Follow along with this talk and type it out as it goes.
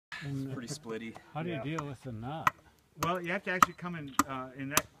It's pretty splitty. How do you deal with the knot? Well, you have to actually come in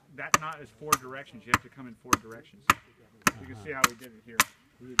that knot is 4 directions. You have to come in 4 directions. You can see how we did it here.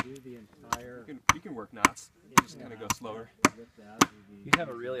 You do the entire. You can work knots. Just kind of go slower. You have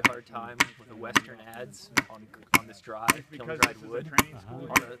a really hard time with the Western adze on this dry, kiln dried wood. Training school,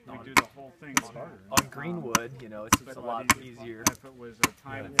 we do the whole thing On green wood, you know, it's a lot easier. If it was a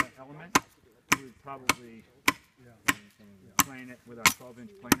time element, we would probably plane it with our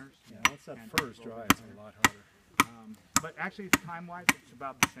 12-inch planers. Yeah, once that fur is dry, it's a lot harder. But actually, time-wise, it's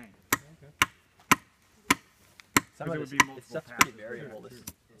about the same. Some of it's stuff's pretty variable.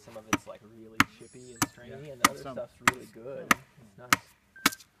 Some of it's like really chippy and strainy, and the other stuff's really good. It's nice.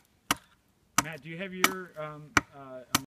 Matt, do you have your